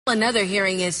Another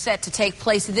hearing is set to take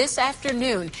place this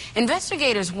afternoon.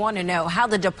 Investigators want to know how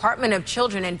the Department of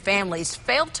Children and Families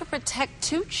failed to protect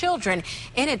two children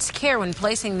in its care when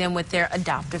placing them with their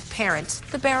adoptive parents,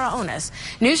 the Barahonas.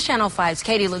 News Channel 5's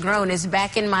Katie Legrone is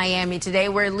back in Miami today,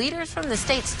 where leaders from the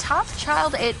state's top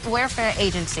child welfare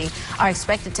agency are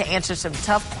expected to answer some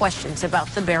tough questions about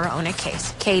the Barahona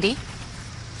case. Katie?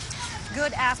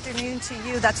 Good afternoon to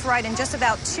you. That's right. In just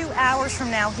about 2 hours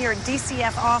from now, here at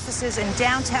DCF offices in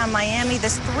downtown Miami,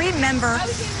 this three-member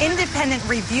independent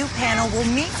review panel will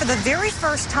meet for the very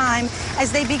first time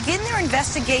as they begin their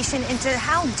investigation into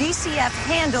how DCF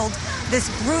handled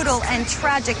this brutal and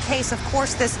tragic case. Of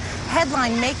course, this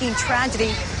headline-making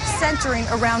tragedy centering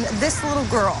around this little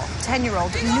girl,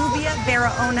 10-year-old Nubia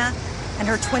Barahona, and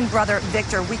her twin brother,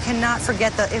 Victor. We cannot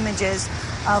forget the images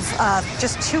of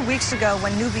just 2 weeks ago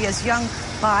when Nubia's young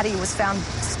body was found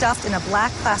stuffed in a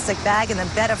black plastic bag in the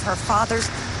bed of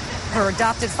her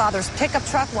adopted father's pickup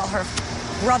truck, while her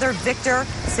brother Victor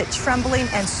sat trembling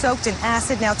and soaked in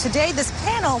acid. Now today, this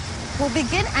panel will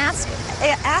begin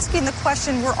asking the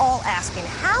question we're all asking.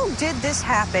 How did this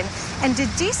happen? And did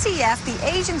DCF,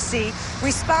 the agency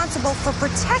responsible for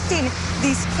protecting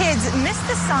these kids, miss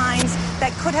the signs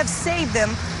that could have saved them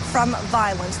from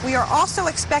violence? We are also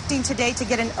expecting today to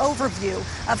get an overview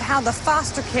of how the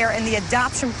foster care and the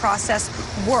adoption process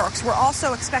works. We're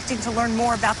also expecting to learn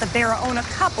more about the Barahona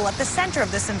couple at the center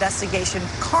of this investigation.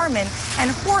 Carmen and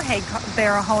Jorge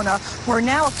Barahona were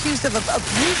now accused of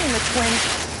abusing the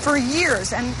twins for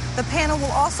years, and the panel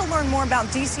will also learn more about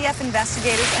DCF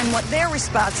investigators and what their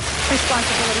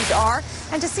responsibilities are,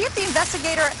 and to see if the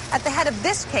investigator at the head of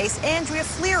this case, Andrea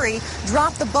Fleary,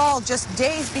 dropped the ball just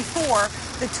days before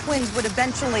the twins would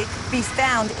eventually be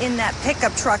found in that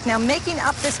pickup truck. Now, making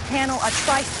up this panel, a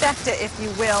trifecta, if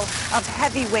you will, of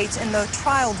heavyweights in the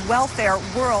child welfare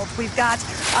world. We've got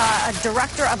a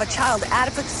director of a child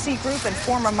advocacy group and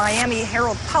former Miami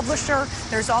Herald publisher.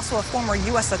 There's also a former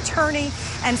U.S. attorney,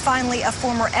 and finally a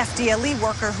former FDLE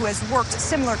worker who has worked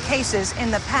similar cases in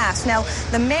the past. Now,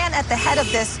 the man at the head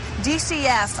of this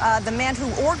DCF, the man who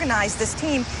organized this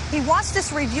team, he wants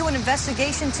this review and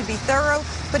investigation to be thorough,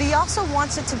 but he also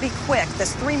wants it to be quick.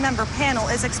 This three-member panel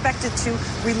is expected to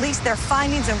release their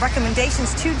findings and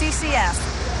recommendations to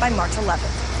DCF by March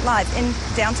 11th. Live in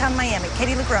downtown Miami,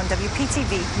 Katie Legrone,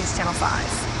 WPTV News Channel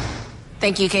 5.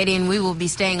 Thank you, Katie, and we will be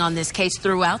staying on this case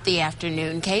throughout the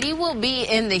afternoon. Katie will be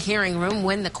in the hearing room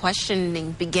when the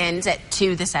questioning begins at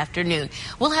 2 this afternoon.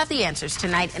 We'll have the answers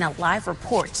tonight in a live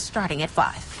report starting at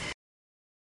 5.